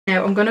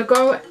Now I'm going to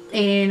go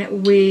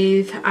in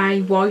with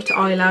a white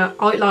eyeliner.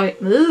 I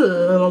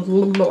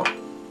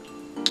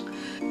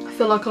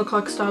feel like I look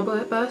like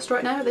Starburst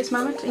right now at this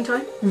moment in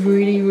time.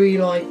 Really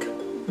like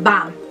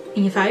bam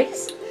in your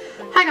face.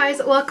 Hi guys,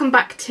 welcome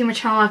back to my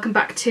channel, welcome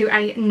back to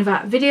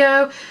another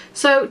video.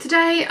 So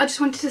today I just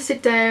wanted to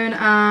sit down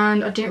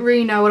and I didn't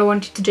really know what I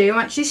wanted to do. I'm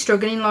actually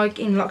struggling like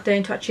in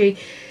lockdown to actually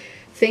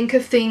think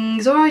of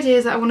things or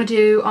ideas that I want to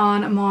do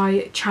on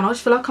my channel. I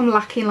just feel like I'm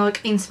lacking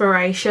like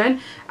inspiration,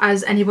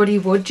 as anybody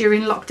would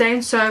during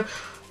lockdown. So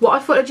what I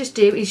thought I'd just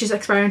do is just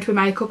experiment with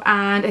makeup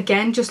and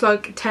again just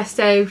like test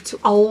out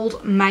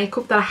old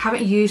makeup that I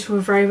haven't used for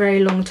a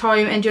very long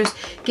time and just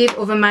give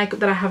other makeup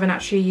that I haven't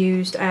actually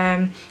used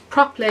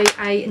properly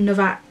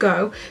another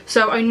go.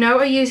 So I know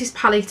I used this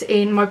palette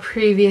in my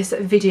previous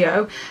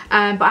video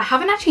but I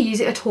haven't actually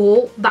used it at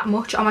all that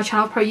much on my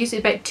channel. I've probably used it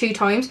about 2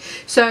 times.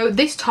 So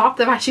this top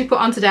that I've actually put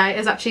on today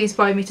has actually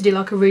inspired me to do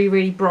like a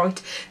really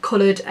bright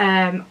coloured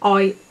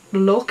eye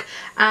look,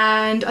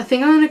 and I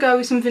think I'm going to go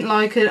with something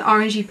like an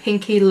orangey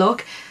pinky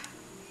look.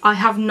 I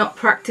have not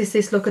practiced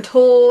this look at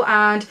all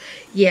and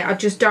yeah, I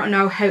just don't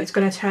know how it's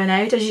going to turn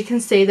out. As you can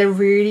see, they're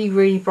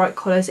really bright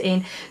colours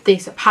in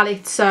this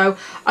palette, so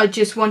I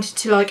just wanted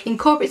to like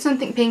incorporate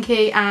something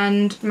pinky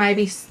and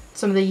maybe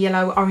some of the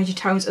yellow orangey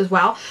tones as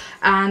well.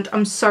 And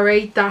I'm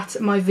sorry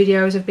that my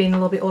videos have been a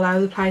little bit all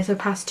over the place the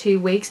past 2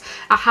 weeks.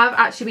 I have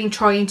actually been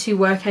trying to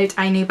work out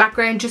a new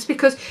background just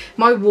because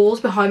my walls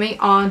behind me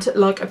aren't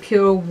like a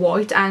pure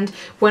white, and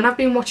when I've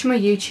been watching my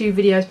YouTube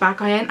videos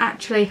back I ain't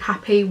actually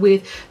happy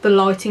with the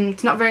lighting.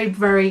 It's not very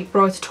bright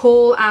at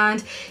all,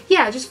 and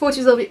yeah, I just thought it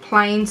was a little bit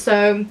plain.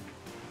 So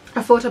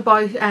I thought I'd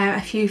buy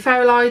a few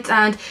fairy lights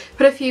and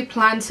put a few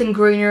plants and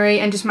greenery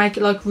and just make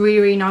it like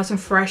really nice and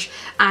fresh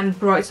and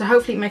bright. So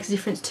hopefully it makes a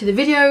difference to the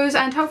videos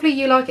and hopefully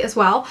you like it as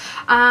well.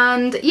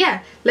 And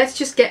yeah, let's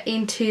just get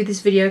into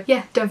this video.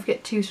 Yeah, don't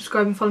forget to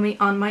subscribe and follow me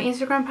on my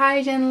Instagram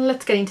page, and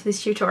let's get into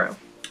this tutorial.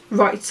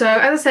 Right, so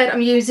as I said,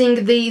 I'm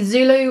using the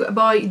Zulu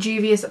by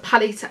Juvias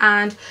palette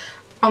and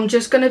I'm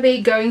just going to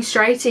be going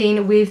straight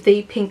in with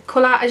the pink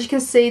colour. As you can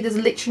see, there's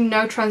literally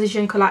no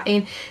transition colour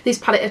in this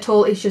palette at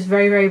all. It's just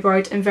very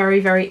bright and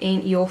very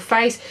in your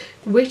face,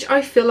 which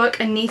I feel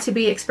like I need to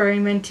be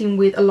experimenting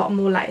with a lot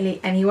more lately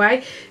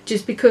anyway,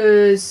 just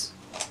because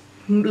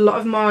a lot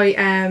of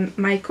my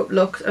makeup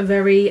looks are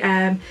very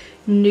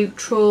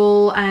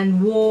neutral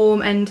and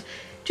warm and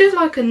just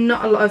like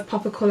not a lot of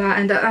pop of colour.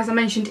 And as I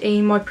mentioned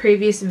in my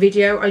previous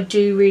video, I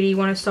do really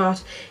want to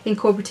start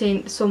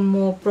incorporating some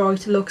more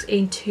brighter looks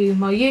into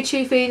my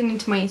YouTube feed and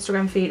into my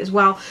Instagram feed as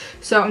well.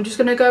 So I'm just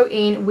going to go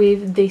in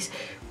with this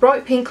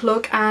bright pink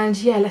look and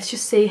yeah, let's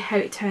just see how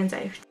it turns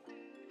out.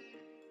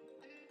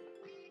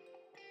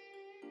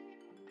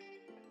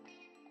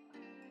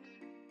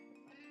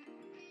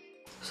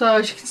 So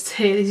as you can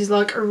see, this is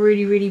like a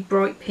really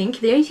bright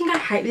pink. The only thing I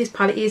hate with this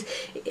palette is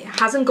it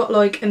hasn't got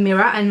like a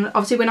mirror, and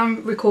obviously when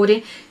I'm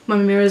recording my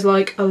mirror is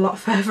like a lot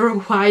further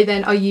away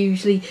than I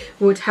usually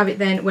would have it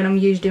then when I'm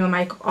usually doing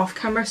my makeup off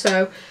camera.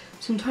 So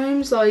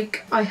sometimes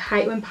like I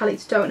hate when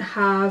palettes don't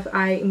have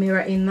a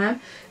mirror in them.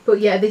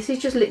 But yeah, this is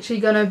just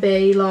literally gonna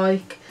be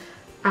like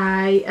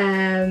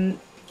a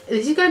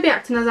this is going to be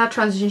acting as our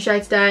transition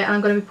shade today, and I'm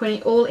going to be putting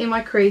it all in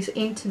my crease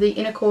into the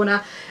inner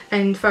corner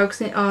and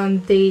focusing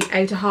on the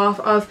outer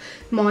half of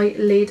my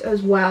lid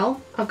as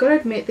well. I've got to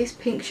admit, this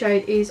pink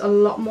shade is a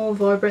lot more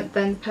vibrant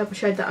than the purple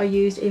shade that I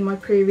used in my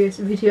previous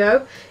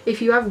video.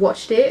 If you have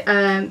watched it,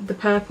 the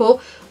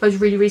purple I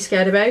was really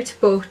scared about,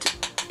 but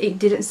it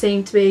didn't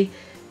seem to be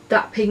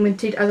that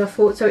pigmented as I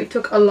thought, so it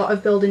took a lot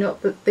of building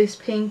up. But this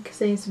pink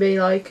seems to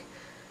be like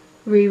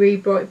really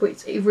bright, but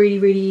it's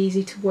really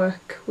easy to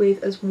work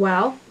with as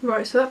well.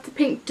 Right, so that's the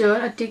pink done.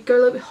 I did go a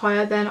little bit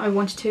higher than I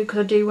wanted to because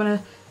I do want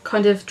to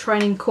kind of try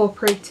and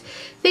incorporate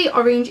the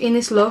orange in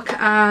this look.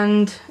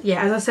 And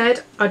yeah, as I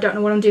said, I don't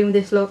know what I'm doing with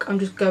this look. I'm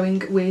just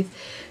going with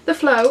the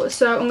flow.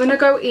 So I'm going to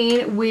go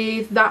in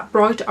with that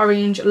bright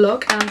orange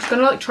look, and I'm just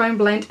going to like try and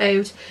blend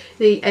out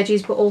the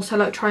edges, but also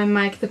like try and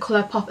make the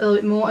colour pop a little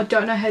bit more. I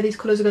don't know how these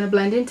colours are going to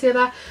blend in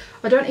together.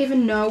 I don't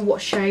even know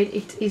what shade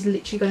it is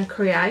literally going to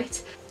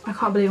create. I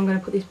can't believe I'm going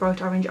to put this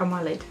bright orange on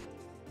my lid.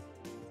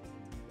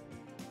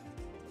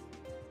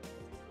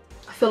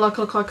 I feel like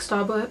I look like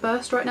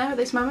Starburst right now at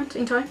this moment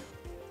in time.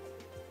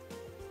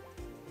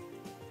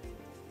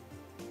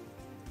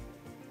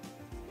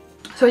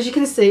 So as you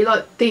can see,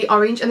 like the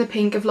orange and the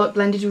pink have like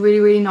blended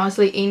really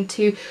nicely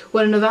into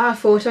one another. I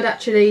thought I'd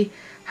actually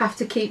have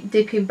to keep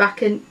dipping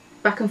back and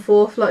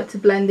forth like to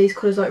blend these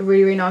colours like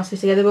really nicely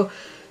together, but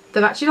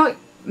they've actually like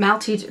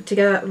melted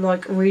together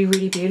like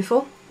really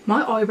beautiful.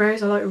 My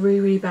eyebrows are like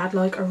really bad.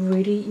 Like I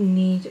really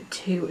need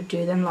to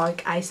do them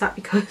like ASAP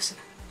because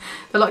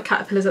they're like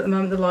caterpillars at the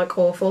moment. They're like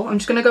awful. I'm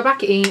just going to go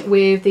back in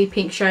with the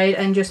pink shade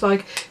and just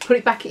like put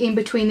it back in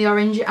between the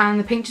orange and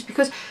the pink, just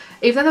because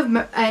even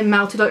though they've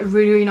melted like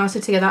really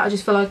nicely together, I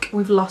just feel like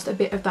we've lost a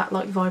bit of that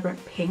like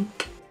vibrant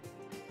pink.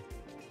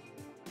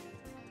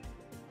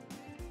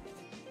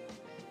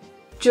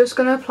 Just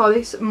going to apply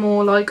this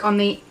more like on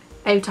the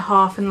outer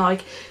half and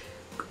like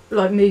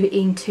like move it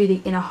into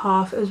the inner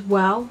half as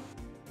well.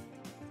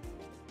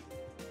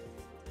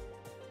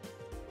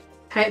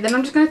 Okay, then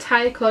I'm just going to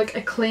take like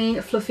a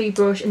clean fluffy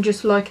brush and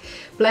just like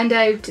blend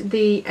out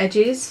the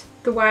edges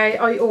the way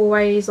I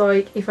always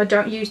like. If I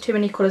don't use too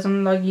many colours,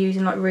 I'm like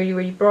using like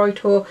really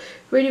bright or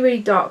really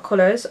dark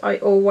colours, I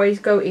always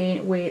go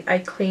in with a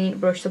clean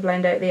brush to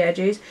blend out the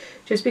edges,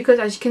 just because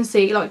as you can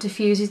see it like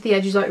diffuses the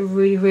edges like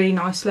really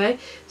nicely.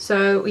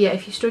 So yeah,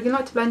 if you're struggling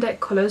like to blend out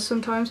colours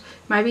sometimes,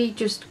 maybe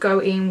just go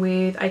in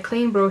with a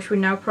clean brush with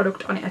no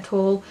product on it at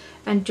all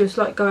and just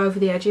like go over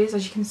the edges.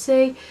 As you can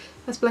see,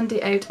 let's blend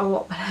it out a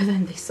lot better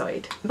than this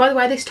side. By the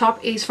way, this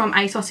top is from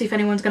ASOS if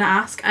anyone's going to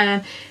ask.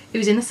 It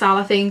was in the sale,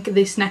 I think.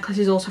 This necklace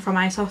is also from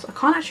ASOS. I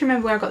can't actually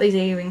remember where I got these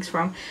earrings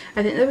from.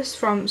 I think they was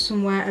from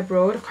somewhere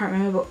abroad. I can't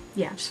remember, but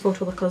yeah, I just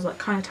thought all the colours like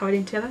kind of tied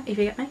in together, if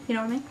you get me, you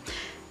know what I mean?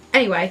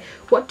 Anyway,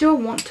 what do I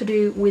want to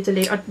do with the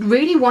lid? I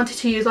really wanted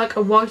to use like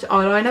a white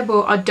eyeliner,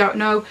 but I don't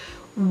know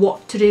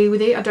what to do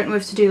with it. I don't know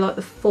if to do like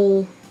the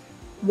full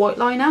white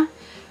liner.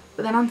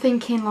 But then I'm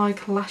thinking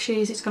like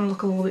lashes, it's going to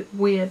look a little bit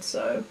weird,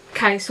 so.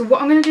 Okay, so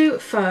what I'm going to do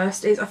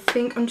first is I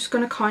think I'm just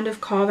going to kind of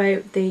carve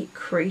out the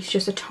crease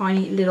just a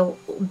tiny little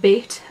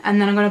bit.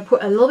 And then I'm going to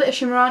put a little bit of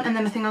shimmer on, and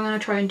then I think I'm going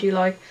to try and do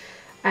like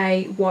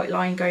a white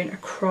line going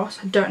across.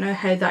 I don't know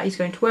how that is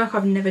going to work.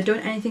 I've never done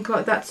anything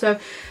like that. So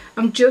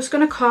I'm just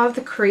going to carve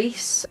the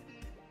crease.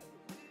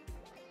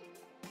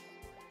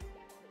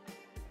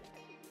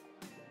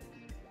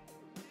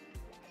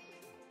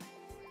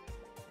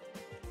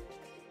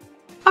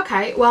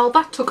 Okay, well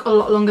that took a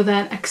lot longer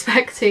than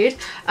expected.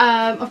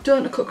 I've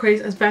done a cut crease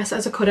as best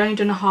as I could. I only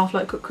done a half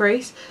light cut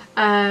crease.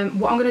 What I'm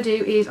going to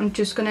do is I'm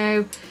just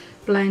going to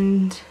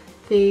blend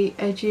the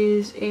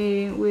edges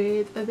in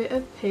with a bit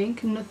of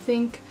pink,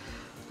 nothing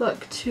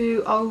like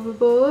too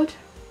overboard.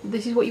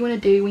 This is what you want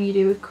to do when you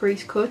do a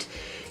crease cut.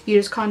 You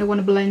just kind of want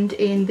to blend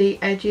in the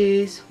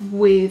edges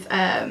with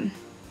the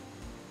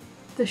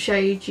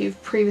shades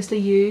you've previously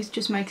used.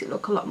 Just makes it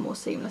look a lot more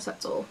seamless,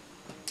 that's all.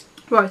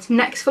 Right,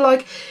 next for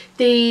like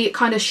the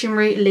kind of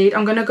shimmery lid,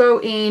 I'm going to go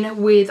in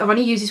with, I've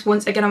only used this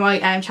once again on my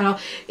channel,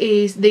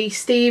 is the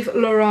Steve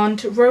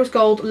Laurent Rose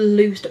Gold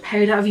Loose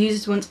Powder. I've used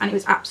this once and it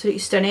was absolutely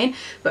stunning,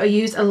 but I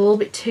used a little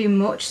bit too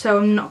much, so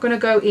I'm not going to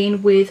go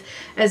in with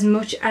as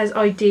much as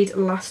I did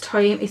last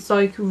time. It's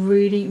like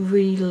really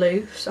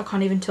loose. I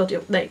can't even tilt it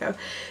up, there you go.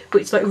 But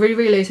it's like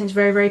really loose and it's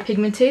very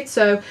pigmented,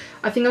 so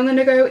I think I'm going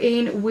to go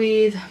in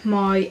with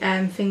my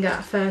finger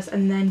first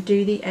and then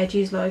do the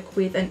edges like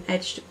with an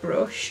edged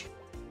brush.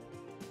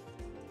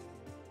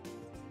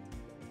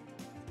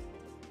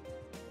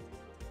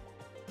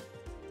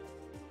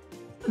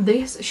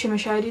 This shimmer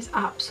shade is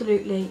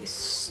absolutely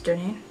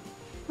stunning,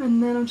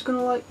 and then I'm just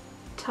gonna like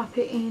tap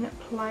it in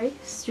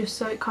place just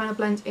so it kind of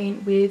blends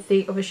in with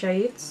the other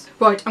shades.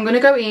 Right, I'm gonna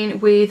go in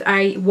with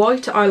a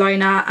white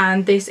eyeliner,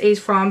 and this is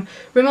from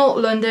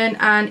Rimmel London,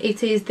 and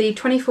it is the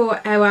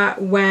 24-hour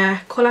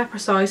wear colour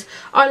precise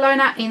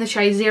eyeliner in the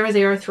shade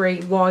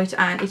 003 white,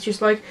 and it's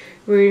just like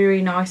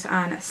really nice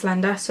and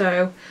slender.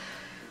 So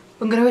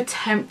I'm going to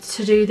attempt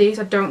to do these.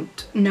 I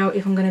don't know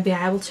if I'm going to be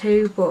able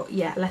to, but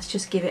yeah, let's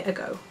just give it a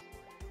go.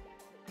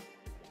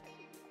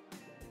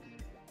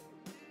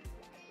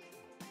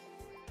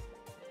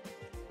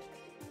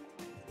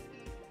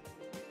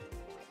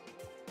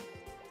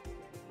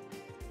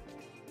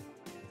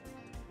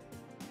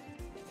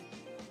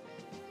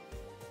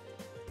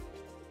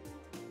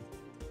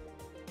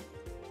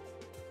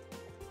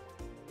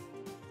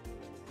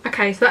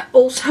 Okay, so that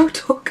also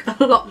took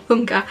a lot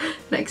longer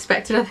than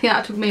expected. I think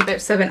that took me about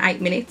 7-8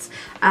 minutes,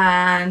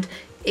 and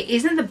it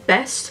isn't the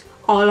best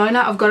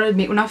eyeliner, I've got to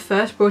admit. When I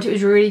first bought it, it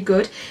was really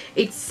good.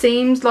 It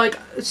seems like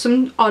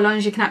some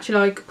eyeliners you can actually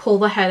like pull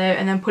the head out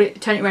and then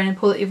turn it around and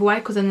pull it the other way,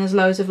 because then there's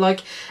loads of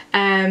like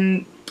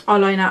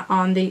eyeliner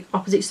on the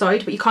opposite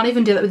side, but you can't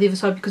even do that with the other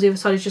side because the other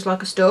side is just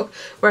like a stub,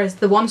 whereas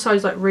the one side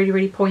is like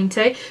really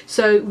pointy.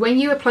 So when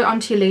you apply it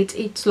onto your lids,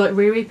 it's like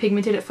really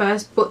pigmented at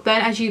first, but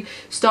then as you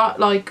start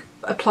like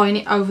applying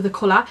it over the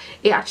colour,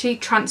 it actually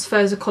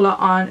transfers the colour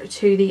on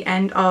to the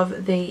end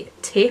of the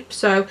tip.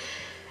 So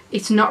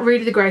it's not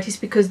really the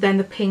greatest, because then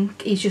the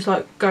pink is just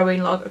like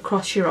going like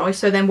across your eye.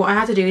 So then what I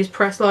had to do is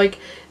press like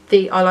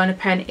the eyeliner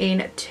pen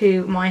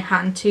into my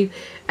hand to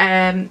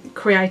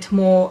create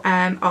more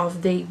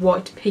of the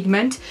white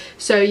pigment.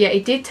 So yeah,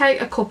 it did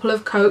take a couple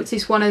of coats.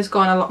 This one has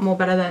gone a lot more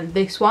better than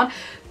this one,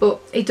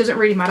 but it doesn't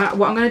really matter.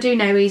 What I'm going to do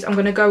now is I'm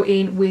going to go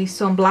in with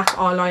some black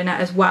eyeliner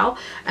as well,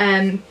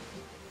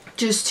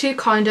 just to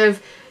kind of,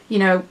 you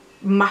know,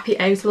 map it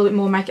out a little bit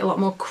more, make it a lot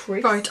more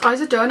crisp. Right, eyes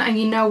are done, and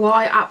you know what,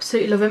 I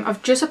absolutely love them.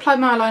 I've just applied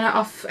my eyeliner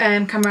off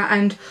camera,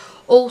 and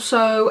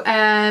also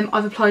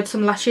I've applied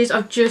some lashes.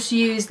 I've just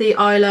used the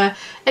Eyeliner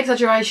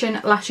Exaggeration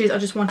lashes. I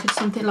just wanted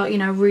something like, you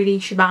know, really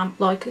shabam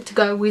like to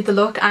go with the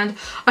look, and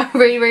I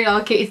really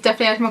like it. It's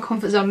definitely out of my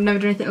comfort zone. I've never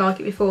done anything like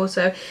it before,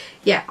 so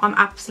yeah, I'm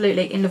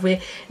absolutely in love with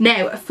it.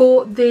 Now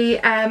for the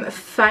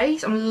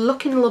face, I'm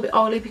looking a little bit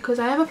oily because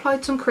I have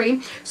applied some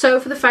cream. So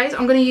for the face,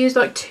 I'm going to use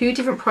like 2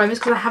 different primers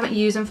because I haven't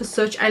used them for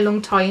such a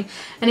long time,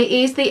 and it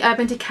is the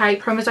Urban Decay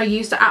primers. I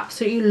used to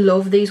absolutely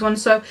love these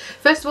ones. So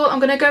first of all, I'm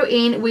going to go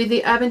in with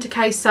the Urban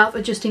Decay Self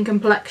Adjusting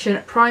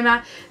Complexion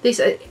Primer.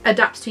 This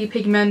adapts to your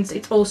pigments.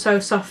 It's also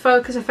soft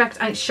focus effect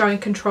and it's shine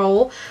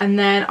control. And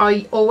then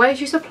I always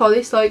used to apply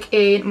this like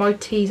in my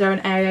T-zone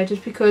area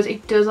just because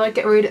it does like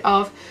get rid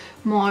of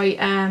my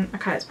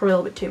okay, it's probably a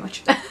little bit too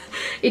much.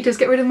 It does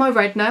get rid of my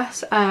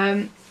redness,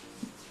 but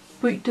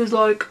it does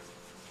like,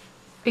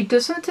 it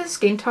does something to the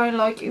skin tone,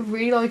 like it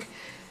really like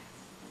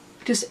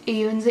just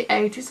evens it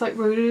out. It's like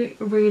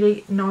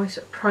really nice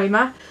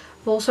primer.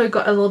 I've also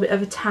got a little bit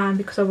of a tan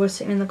because I was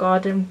sitting in the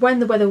garden when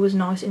the weather was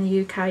nice in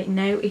the UK.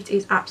 Now it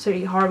is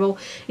absolutely horrible.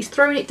 It's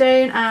throwing it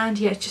down, and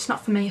yeah, it's just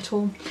not for me at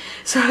all.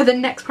 So the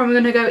next primer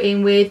I'm going to go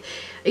in with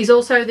is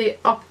also the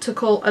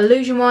Optical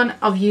Illusion one.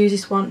 I've used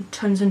this one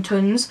tons and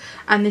tons,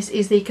 and this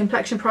is the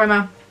Complexion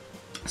Primer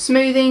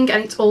Smoothing,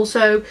 and it's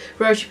also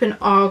rosehip and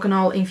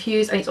arganol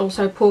infused, and it's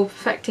also pore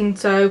perfecting.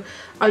 So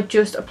I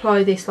just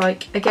apply this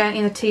like again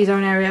in the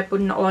T-zone area,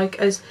 but not like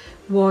as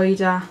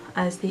wider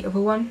as the other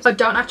ones. I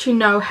don't actually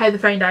know how the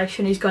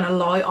foundation is going to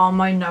lie on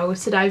my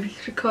nose today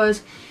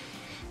because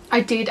I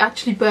did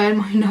actually burn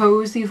my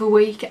nose the other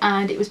week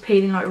and it was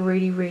peeling like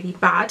really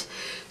bad.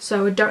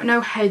 So I don't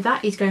know how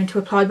that is going to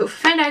apply, but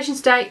for foundation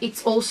today,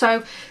 it's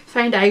also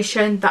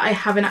foundation that I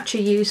haven't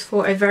actually used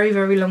for a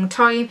very long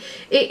time.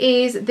 It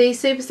is the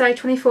Superstay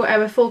 24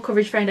 Hour Full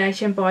Coverage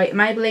Foundation by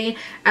Maybelline,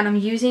 and I'm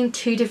using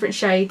 2 different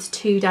shades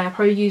today. I'll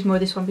probably use more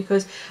of this one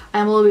because I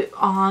am a little bit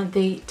on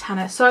the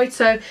tanner side.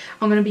 So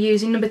I'm going to be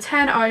using number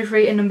 10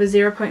 Ivory and number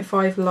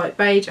 0.5 Light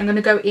Beige. I'm going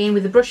to go in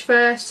with the brush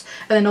first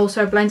and then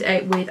also blend it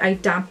out with a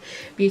damp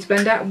beauty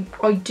blender.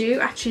 I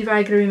do actually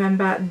vaguely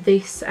remember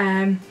this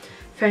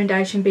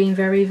foundation being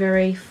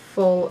very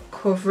full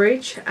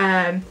coverage,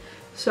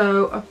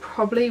 so I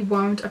probably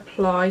won't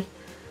apply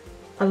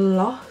a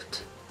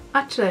lot.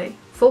 Actually,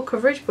 full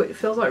coverage, but it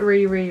feels like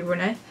really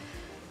runny.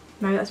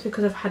 Maybe that's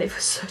because I've had it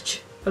for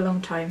such a long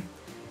time.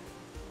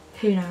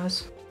 Who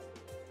knows?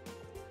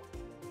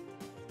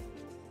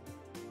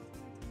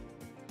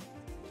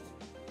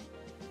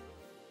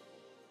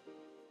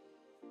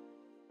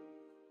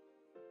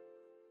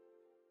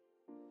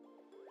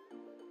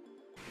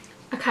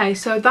 Okay,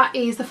 so that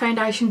is the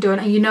foundation done,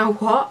 and you know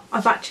what?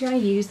 I've actually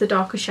only used the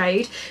darker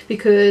shade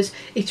because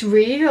it's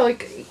really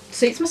like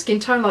suits my skin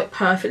tone like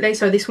perfectly.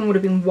 So this one would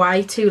have been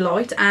way too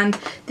light, and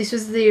this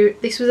was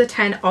a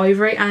 10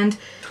 Ivory, and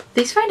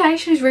this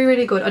foundation is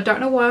really good. I don't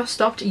know why I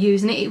stopped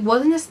using it. It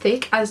wasn't as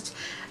thick as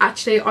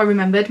actually I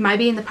remembered.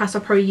 Maybe in the past I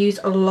probably used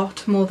a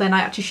lot more than I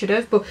actually should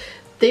have, but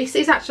this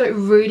is actually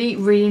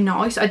really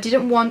nice. I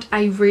didn't want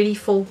a really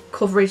full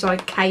coverage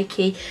like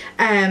cakey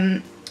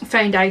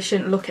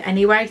foundation look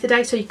anyway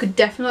today, so you could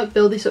definitely like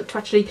build this up to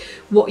actually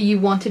what you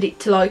wanted it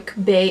to like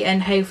be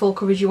and how full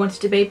coverage you want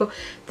it to be. But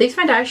this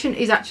foundation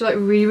is actually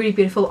like really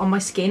beautiful on my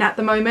skin at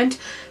the moment.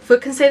 For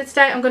concealer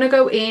today, I'm going to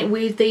go in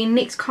with the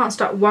NYX Can't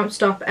Stop Won't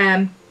Stop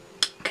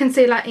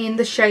concealer in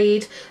the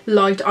shade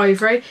Light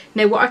Ivory.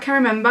 Now what I can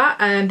remember,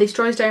 this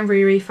dries down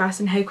really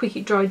fast, and how quick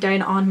it dried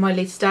down on my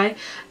lid today,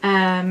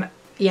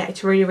 yeah,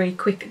 it's really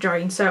quick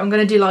drying. So I'm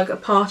going to do like a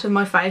part of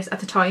my face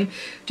at a time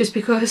just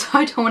because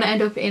I don't want to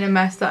end up in a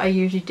mess that I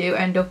usually do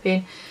end up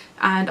in.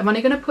 And I'm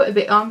only going to put a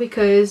bit on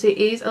because it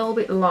is a little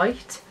bit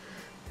light.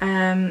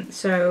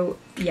 So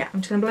yeah, I'm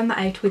just going to blend that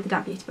out with the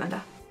damp beauty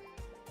blender.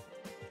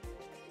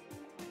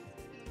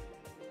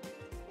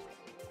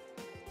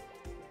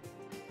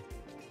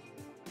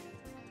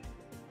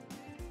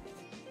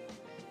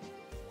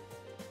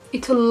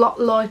 It's a lot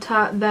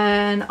lighter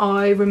than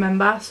I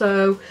remember,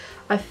 so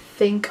I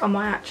think I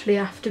might actually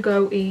have to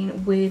go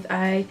in with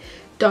a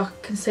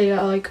dark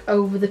concealer like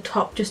over the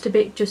top just a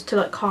bit, just to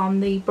like calm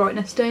the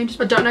brightness down.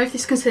 I don't know if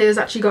this concealer's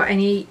actually got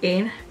any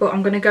in, but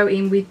I'm going to go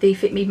in with the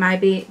Fit Me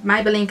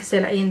Maybelline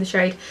concealer in the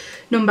shade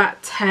number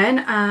 10,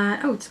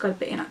 and oh, it's got a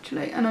bit in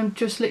actually, and I'm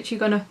just literally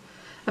going to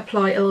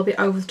apply a little bit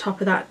over the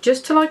top of that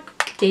just to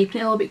like deepen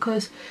it a little bit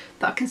because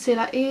that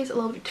concealer is a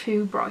little bit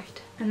too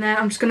bright. And then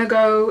I'm just going to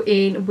go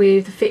in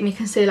with the Fit Me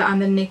concealer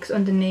and the NYX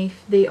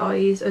underneath the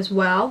eyes as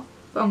well.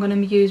 But I'm going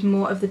to use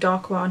more of the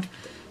dark one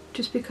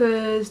just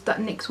because that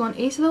NYX one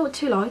is a little bit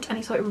too light and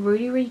it's like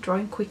really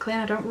drying quickly,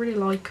 and I don't really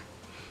like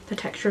the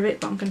texture of it,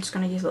 but I'm just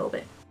going to use a little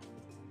bit.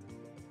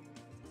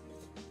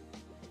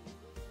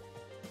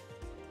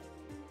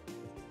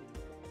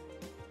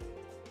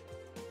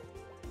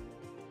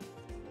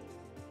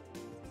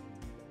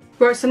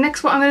 Right, so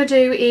next what I'm going to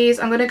do is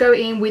I'm going to go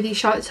in with the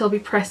Charlotte Tilbury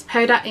Pressed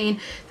Powder in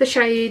the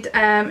shade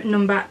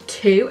number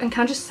 2. And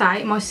can I just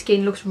say, my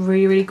skin looks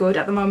really good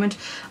at the moment.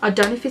 I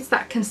don't know if it's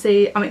that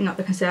concealer, I mean not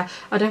the concealer,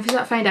 I don't know if it's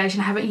that foundation.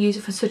 I haven't used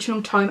it for such a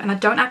long time and I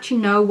don't actually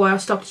know why I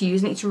stopped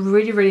using it. It's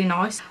really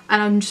nice. And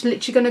I'm just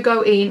literally going to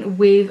go in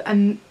with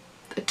a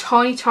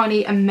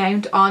tiny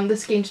amount on the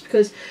skin just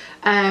because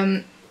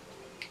I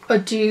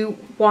do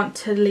want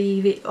to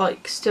leave it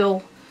like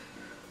still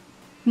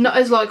not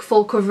as like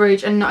full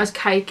coverage and not as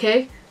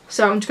cakey.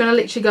 So I'm just going to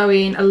literally go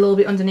in a little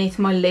bit underneath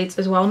my lids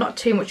as well, not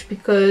too much,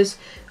 because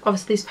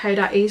obviously this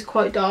powder is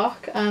quite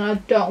dark and I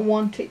don't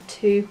want it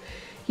to,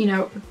 you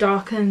know,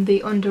 darken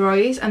the under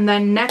eyes. And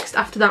then next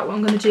after that, what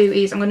I'm going to do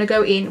is I'm going to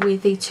go in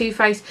with the Too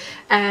Faced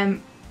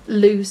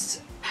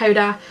loose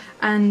powder,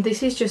 and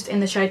this is just in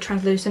the shade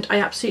Translucent. I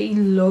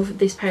absolutely love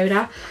this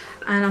powder,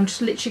 and I'm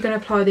just literally going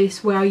to apply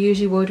this where I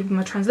usually would with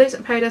my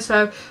translucent powder,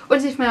 so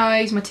underneath my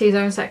eyes, my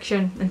T-zone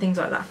section and things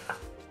like that.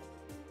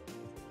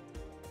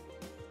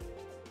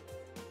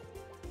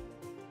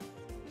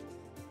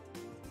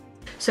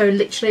 So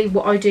literally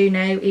what I do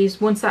now is,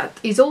 once that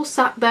is all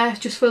sat there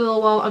just for a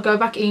little while, I go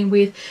back in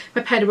with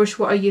my powder brush,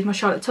 what I use my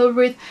Charlotte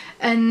Tilbury with,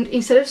 and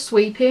instead of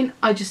sweeping,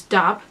 I just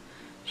dab.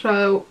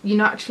 So you're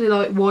not actually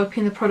like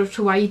wiping the product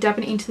away, you're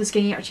dabbing it into the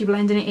skin, you're actually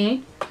blending it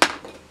in.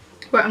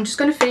 Right, I'm just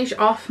going to finish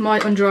off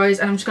my under eyes,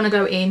 and I'm just going to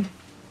go in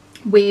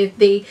with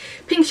the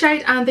pink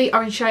shade and the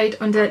orange shade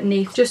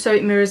underneath, just so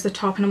it mirrors the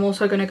top. And I'm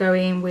also going to go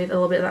in with a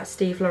little bit of that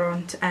Steve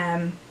Laurent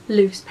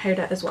loose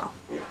powder as well.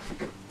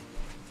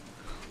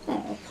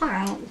 Oh,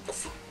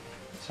 thanks.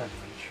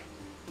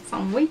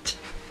 Sandwich.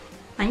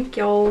 Thank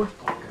you.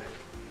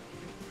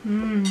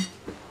 Okay.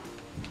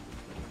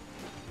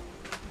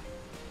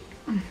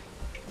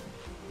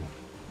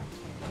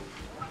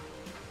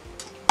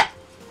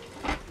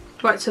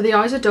 Right, so the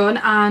eyes are done,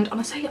 and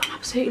honestly I'm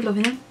absolutely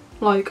loving them.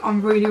 Like,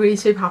 I'm really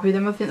super happy with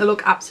them. I think they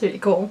look absolutely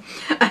cool.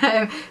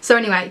 So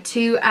anyway,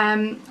 to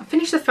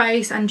finish the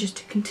face and just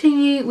to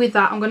continue with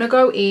that, I'm going to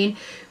go in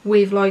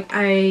with like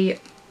a,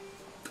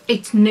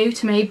 it's new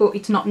to me but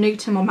it's not new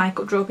to my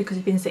makeup drawer because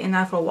it's been sitting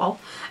there for a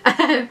while.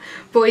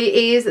 But it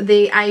is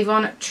the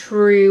Avon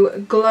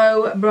True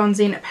Glow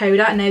Bronzing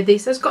Powder. Now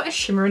this has got a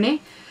shimmer in it.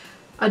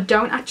 I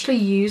don't actually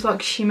use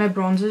like shimmer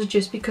bronzers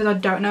just because I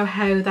don't know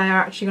how they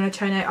are actually going to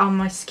turn out on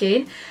my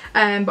skin.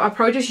 But I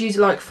probably just use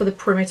it like for the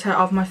perimeter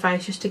of my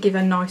face just to give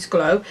a nice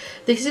glow.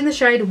 This is in the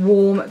shade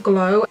Warm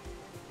Glow.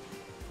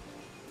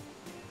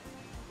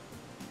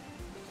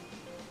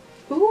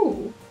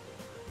 Ooh.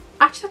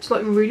 Actually that's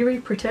like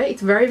really pretty.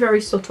 It's very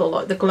subtle.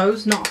 Like the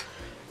glow's not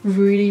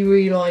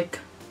really like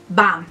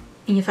bam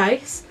in your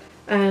face.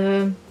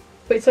 But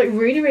it's like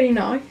really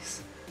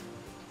nice.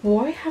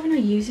 Why haven't I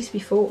used this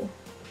before?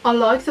 I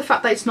like the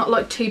fact that it's not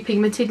like too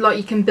pigmented, like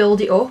you can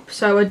build it up.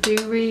 So I do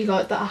really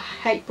like that. I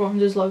hate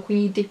bronzers like when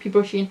you dip your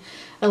brush in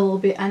a little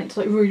bit and it's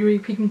like really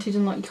pigmented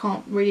and like you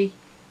can't really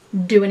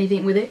do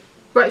anything with it.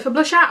 Right, for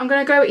blusher I'm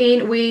going to go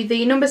in with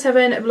the number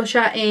 7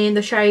 blusher in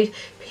the shade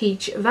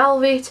Peach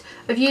Velvet.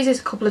 I've used this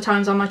a couple of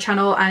times on my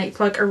channel and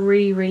it's like a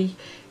really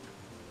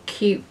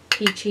cute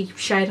peachy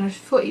shade, and I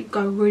just thought it would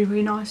go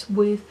really nice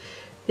with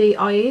the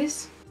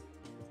eyes.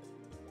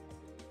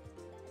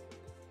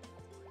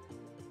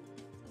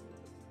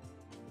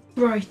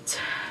 Right,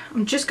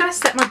 I'm just going to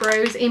set my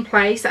brows in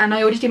place, and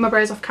I already did my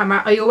brows off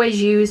camera. I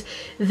always use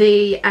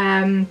the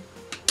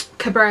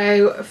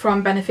Cabrow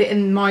from Benefit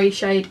and my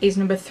shade is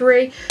number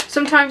 3.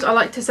 Sometimes I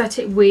like to set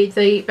it with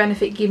the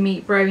Benefit Give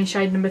Me Brow in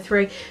shade number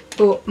 3,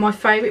 but my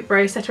favourite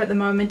brow setter at the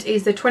moment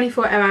is the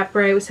 24-hour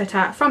brow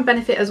setter from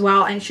Benefit as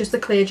well, and it's just the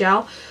clear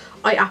gel.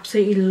 I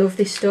absolutely love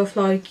this stuff.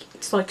 Like,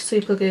 it's like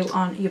super glue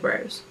on your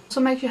brows.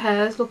 Also makes your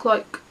hairs look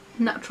like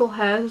natural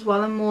hairs as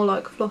well and more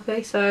like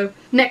fluffy. So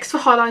next for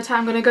highlighter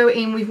I'm going to go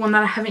in with one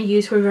that I haven't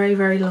used for a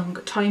very long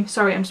time.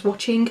 Sorry, I'm just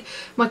watching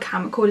my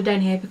cam recorder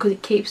down here because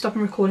it keeps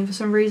stopping recording for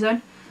some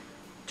reason.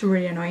 It's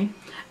really annoying.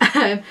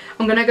 I'm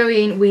going to go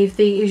in with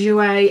the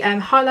Jouer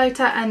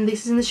highlighter, and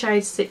this is in the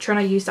shade Citrine.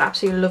 I used to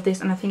absolutely love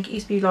this, and I think it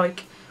used to be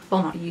like,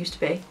 well, not used to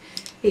be,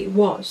 it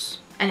was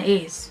and it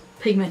is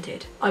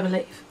pigmented, I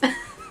believe.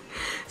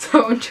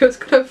 So I'm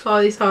just going to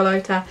apply this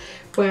highlighter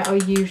where I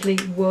usually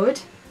would.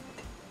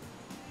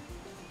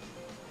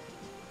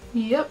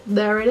 Yep,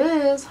 there it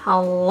is.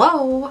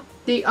 Hello.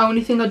 The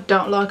only thing I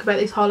don't like about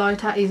this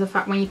highlighter is the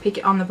fact when you pick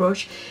it on the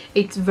brush,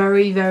 it's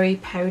very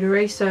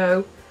powdery.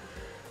 So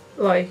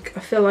like I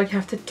feel like you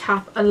have to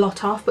tap a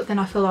lot off, but then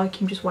I feel like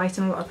I'm just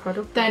wasting a lot of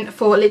product. Then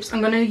for lips,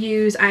 I'm going to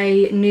use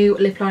a new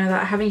lip liner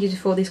that I haven't used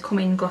before. This come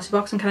in Glossy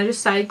Box, and can I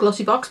just say,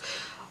 Glossy Box,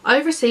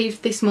 I've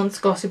received this month's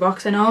Glossy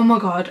Box and oh my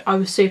god, I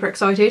was super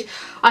excited.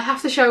 I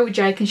have to show it with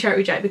Jake and share it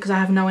with Jake because I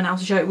have no one else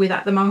to show it with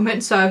at the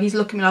moment, so he's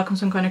looking at me like I'm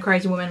some kind of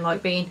crazy woman,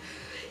 like being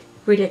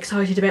really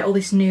excited about all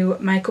this new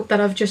makeup that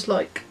I've just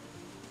like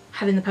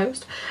had in the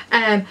post.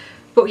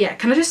 But yeah,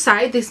 can I just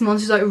say this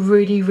month is like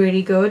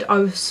really good. I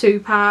was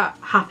super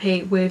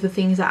happy with the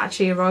things that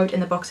actually arrived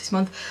in the box this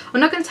month. I'm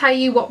not going to tell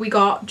you what we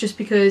got just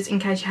because in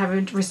case you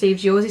haven't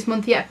received yours this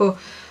month yet, but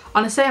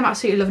honestly I'm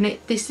absolutely loving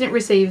it. This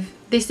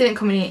didn't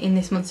come in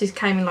this month. This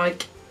came in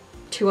like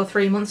 2 or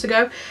 3 months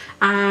ago,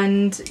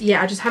 and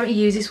yeah, I just haven't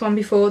used this one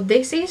before.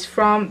 This is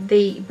from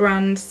the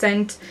brand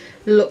Scent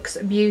Luxe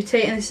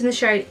Beauty, and this is in the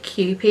shade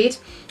Cupid.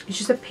 It's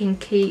just a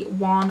pinky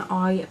one,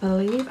 I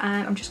believe,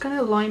 and I'm just going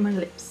to line my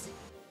lips.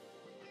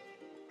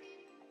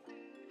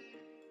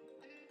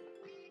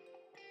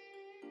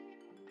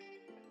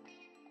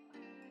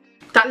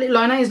 That lip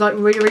liner is like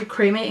really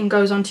creamy and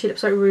goes onto your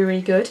lips like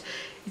really good.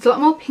 It's a lot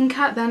more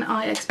pinker than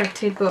I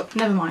expected, but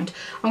never mind.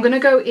 I'm going to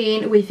go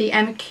in with the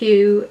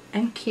MCO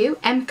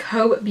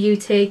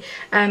Beauty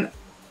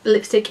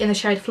lipstick in the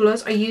shade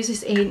Flawless. I used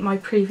this in my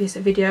previous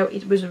video.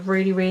 It was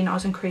really, really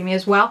nice and creamy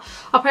as well.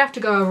 I'll probably have to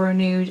go over a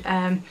nude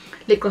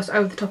lip gloss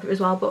over the top of it as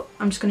well, but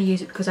I'm just going to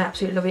use it because I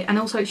absolutely love it. And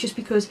also it's just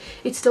because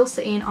it's still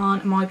sitting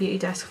on my beauty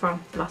desk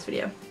from the last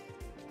video.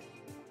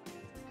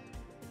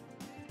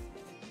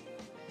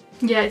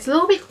 Yeah, it's a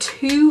little bit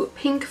too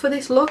pink for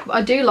this look, but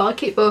I do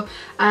like it. But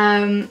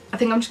I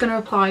think I'm just going to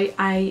apply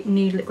a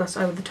nude lip gloss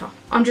over the top.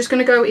 I'm just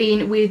going to go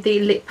in with the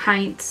lip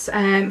paints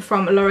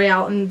from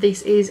L'Oreal, and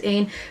this is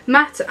in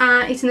matte,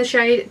 and it's in the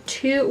shade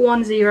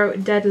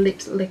 210 Dead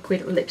Lips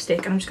Liquid Lipstick.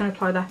 And I'm just going to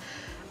apply that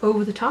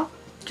over the top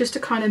just to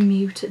kind of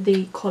mute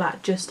the colour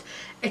just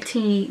a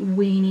teeny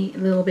weeny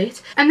little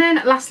bit. And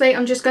then lastly,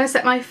 I'm just going to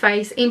set my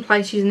face in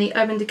place using the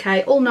Urban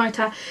Decay All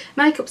Nighter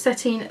Makeup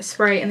Setting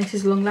Spray, and this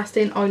is long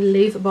lasting. I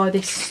live by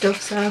this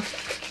stuff, so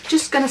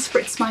just going to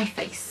spritz my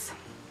face.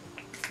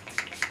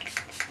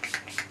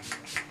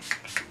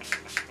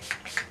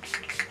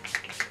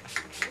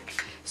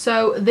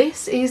 So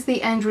this is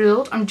the end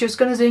result. I'm just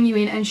going to zoom you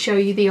in and show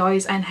you the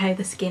eyes and how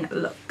the skin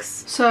looks.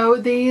 So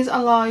these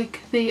are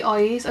like the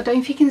eyes. I don't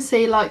know if you can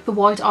see like the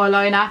white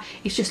eyeliner.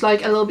 It's just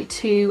like a little bit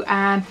too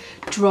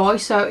dry,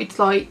 so it's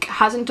like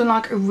hasn't done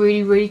like a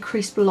really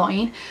crisp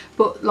line,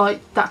 but like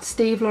that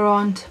Steve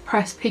Laurent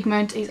pressed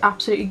pigment is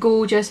absolutely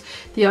gorgeous.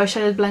 The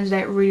eyeshadow blended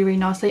out really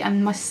nicely,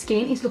 and my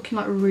skin is looking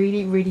like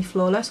really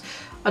flawless.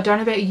 I don't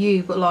know about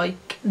you, but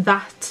like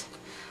that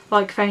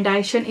like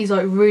foundation is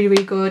like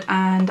really good,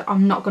 and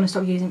I'm not going to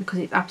stop using it because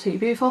it's absolutely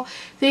beautiful.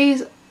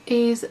 This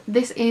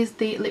is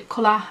the lip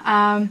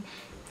colour.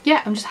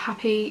 Yeah, I'm just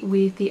happy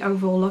with the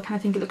overall look, and I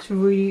think it looks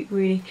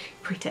really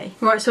pretty.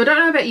 Right, so I don't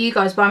know about you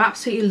guys, but I'm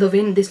absolutely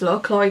loving this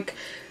look. Like,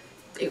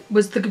 it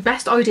was the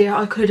best idea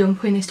I could have done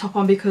putting this top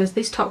on, because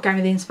this top gave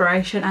me the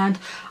inspiration, and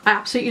I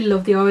absolutely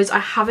love the eyes. I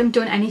haven't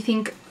done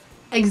anything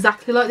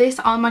exactly like this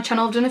on my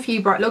channel. I've done a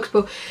few bright looks,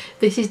 but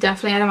this is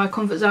definitely out of my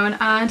comfort zone,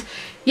 and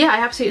yeah, I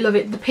absolutely love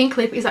it. The pink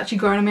lip is actually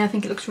growing on me. I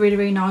think it looks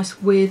really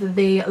nice with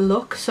the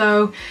look.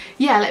 So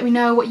yeah, let me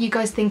know what you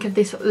guys think of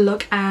this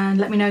look, and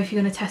let me know if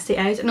you're going to test it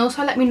out, and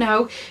also let me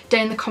know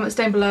down in the comments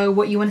down below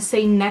what you want to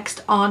see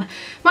next on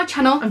my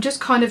channel. I'm just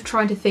kind of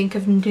trying to think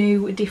of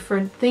new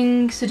different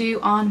things to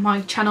do on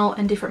my channel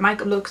and different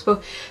makeup looks,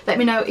 but let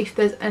me know if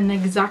there's an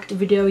exact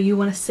video you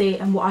want to see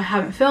and what I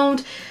haven't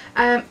filmed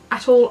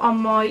at all on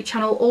my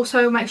channel.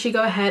 Also, make sure you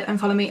go ahead and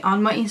follow me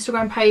on my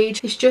Instagram page.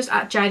 It's just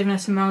at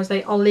Jadevanessa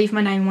Moseley. I'll leave my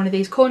name in one of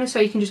these corners, so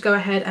you can just go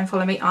ahead and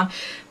follow me on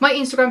my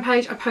Instagram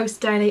page. I post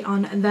daily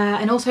on there.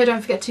 And also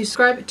don't forget to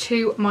subscribe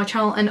to my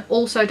channel, and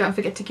also don't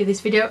forget to give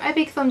this video a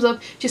big thumbs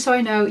up just so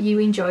I know you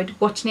enjoyed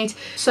watching it.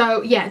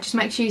 So yeah, just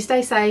make sure you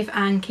stay safe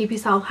and keep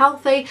yourself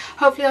healthy.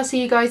 Hopefully I'll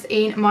see you guys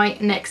in my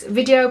next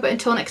video, but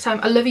until next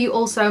time, I love you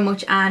all so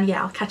much, and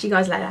yeah, I'll catch you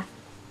guys later.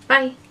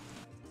 Bye.